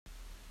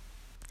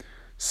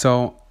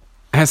So,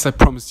 as I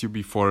promised you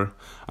before,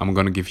 I'm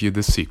gonna give you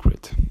the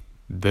secret.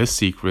 The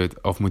secret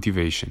of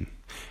motivation.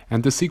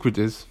 And the secret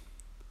is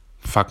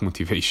fuck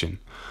motivation.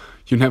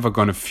 You're never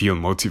gonna feel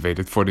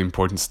motivated for the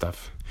important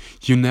stuff.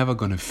 You're never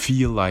gonna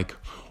feel like,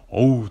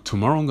 oh,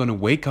 tomorrow I'm gonna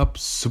wake up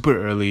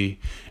super early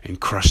and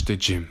crush the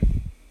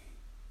gym.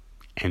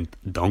 And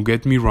don't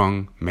get me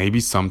wrong, maybe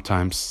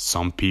sometimes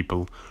some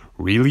people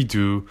really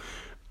do,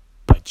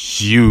 but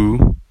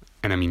you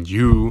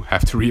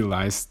have to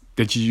realize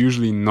that you're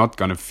usually not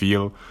gonna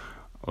feel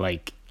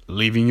like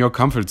leaving your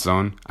comfort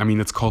zone.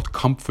 It's called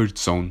comfort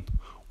zone.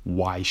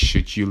 Why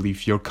should you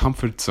leave your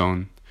comfort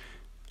zone?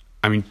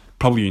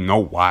 Probably you know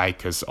why,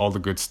 because all the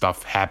good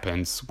stuff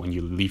happens when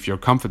you leave your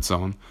comfort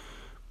zone,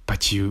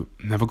 but you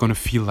never gonna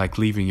feel like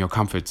leaving your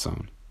comfort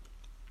zone.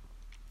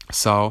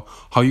 So,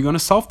 how are you gonna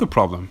solve the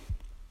problem?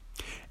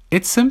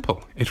 It's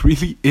simple. It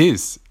really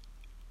is.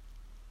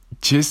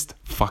 Just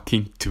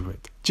fucking do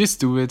it. Just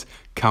do it.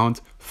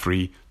 Count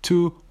 3,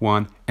 2,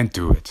 1 and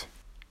do it.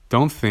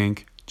 Don't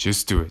think,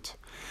 just do it.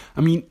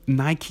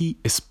 Nike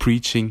is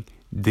preaching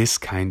this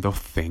kind of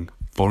thing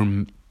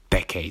for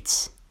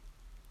decades.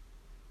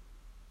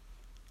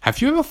 Have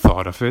you ever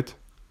thought of it?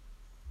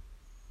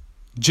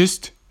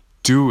 Just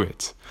do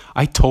it.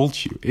 I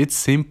told you, it's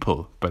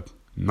simple, but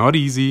not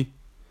easy.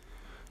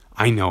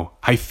 I know,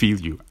 I feel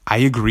you. I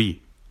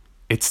agree.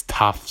 It's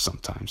tough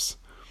sometimes.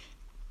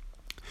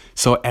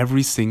 So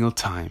every single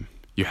time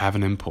you have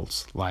an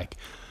impulse, like,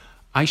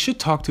 I should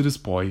talk to this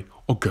boy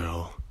or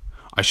girl.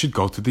 I should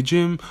go to the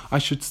gym. I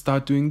should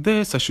start doing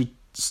this. I should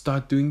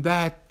start doing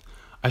that.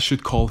 I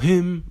should call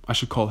him. I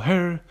should call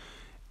her.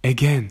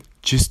 Again,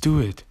 just do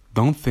it.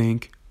 Don't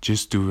think,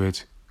 just do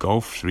it.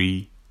 Go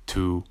 3,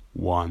 2,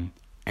 1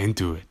 and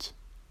do it.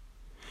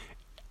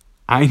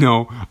 I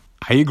know,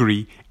 I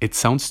agree, it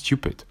sounds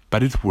stupid,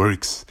 but it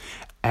works.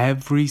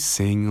 Every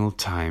single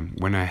time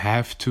when I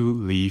have to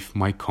leave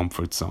my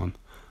comfort zone,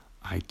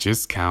 I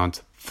just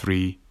count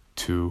 3,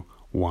 2,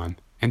 1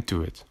 and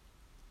do it.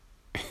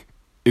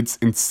 It's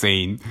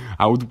insane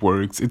how it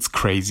works. It's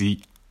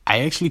crazy. I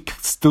actually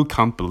still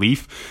can't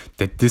believe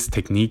that this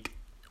technique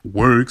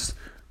works,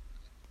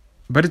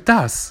 but it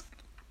does.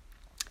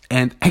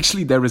 And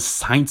actually there is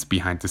science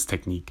behind this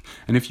technique.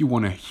 And if you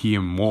want to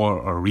hear more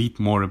or read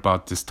more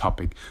about this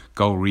topic,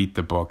 go read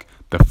the book,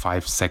 The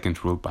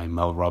 5-Second Rule by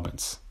Mel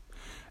Robbins.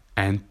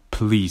 And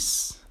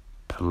please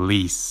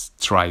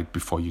try it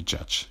before you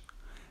judge.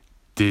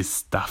 This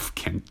stuff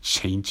can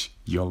change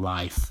your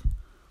life.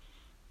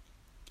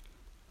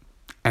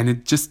 And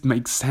it just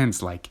makes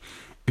sense. Like,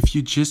 if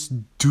you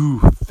just do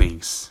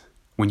things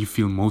when you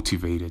feel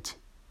motivated,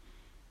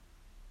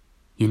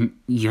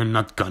 you're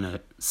not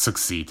gonna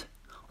succeed.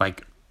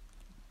 Like,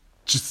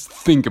 just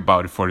think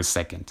about it for a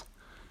second.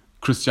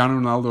 Cristiano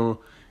Ronaldo,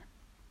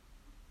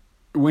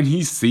 when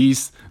he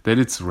sees that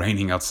it's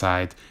raining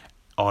outside,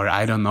 or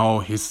I don't know,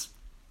 his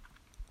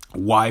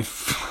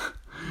wife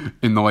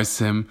annoys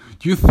him,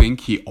 do you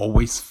think he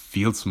always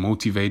feels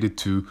motivated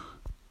to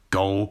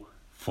go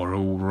for a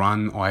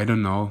run, or I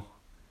don't know?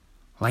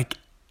 Like,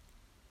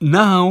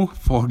 now,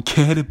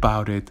 forget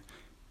about it.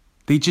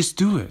 They just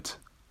do it.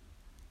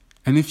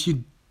 And if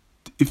you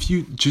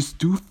just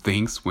do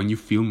things when you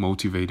feel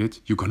motivated,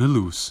 you're gonna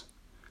lose.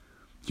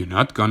 You're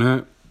not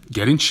gonna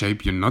get in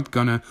shape. You're not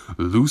gonna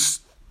lose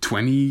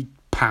 20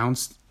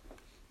 pounds.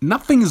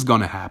 Nothing is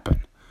gonna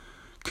happen.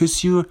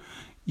 Because you're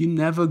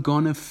never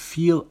gonna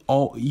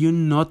you're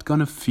not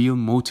gonna feel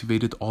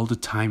motivated all the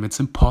time. It's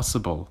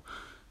impossible.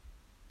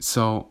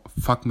 So,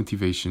 fuck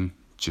motivation.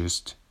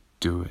 Just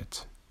do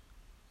it.